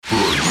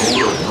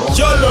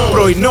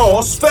Πρωινό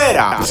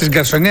σφαίρα. Στις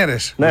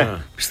γκαρσονιέρες. Ναι.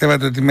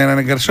 Πιστεύατε ότι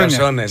μένανε γκαρσόνια?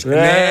 Καρσόνες.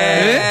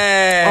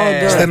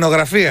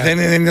 Στενογραφία. Δεν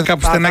είναι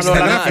κάπου στενά και τα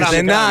γράφεις?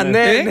 Στενά, ναι.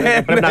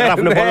 Πρέπει να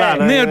γράφουν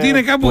πολλά. Ναι, ότι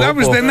είναι κάπου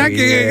στενά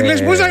και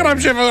λες πώς θα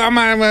γράψει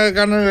άμα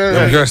κάνω.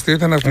 Το πιο αστείο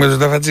ήταν με τους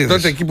Νταβατζίδες.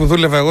 Τότε εκεί που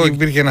δούλευα εγώ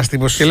υπήρχε ένας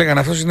τύπος και λέγανε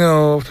αυτός είναι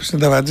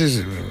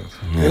Νταβατζής.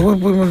 Εγώ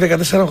που ήμουν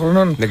 14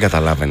 χρονών. Δεν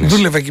καταλάβαινες.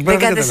 Δούλευα εκεί πέρα.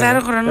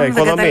 14 χρονών δεν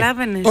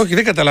καταλάβαινες? Όχι,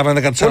 δεν καταλάβανε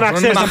 14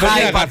 χρονών. Μα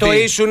χάιπα το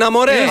ήσουν,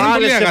 αμορέ.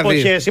 Άλλες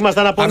εποχές,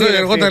 ήμασταν από Αυτό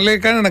εργόταν, λέει,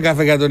 κάνε ένα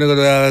καφέ για τον Νίκο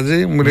τον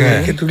Νταβατζή. Μου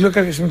λέει και του λέω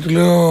κάποια στιγμή, του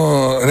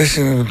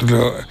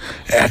λέω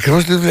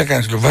ακριβώς τι δουλειά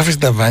κάνεις? Του λέω βάφεις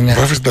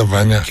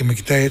Νταβάνια. Και με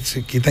κοιτάει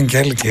έτσι και ήταν κι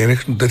άλλοι και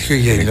ρίχνουν τέτοιο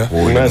γέλιο.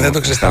 Δεν το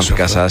ξεστάσω.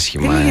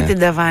 άσχημα. Δεν λέγεται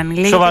Νταβάνι,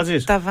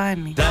 λέγεται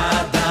Ταβάνι.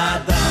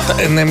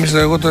 Ναι, εμείς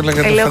εγώ το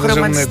έλεγα το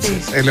φανταζόμουν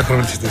έτσι.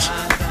 Ελαιοχρωματιστής.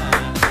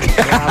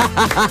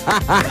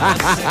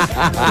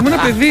 Ήμουν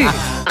ένα παιδί.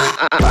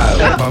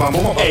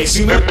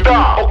 6 με 7,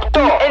 8,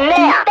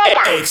 9,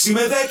 6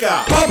 με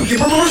 10. Πάμε και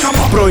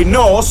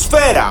πρωινό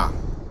σφαίρα.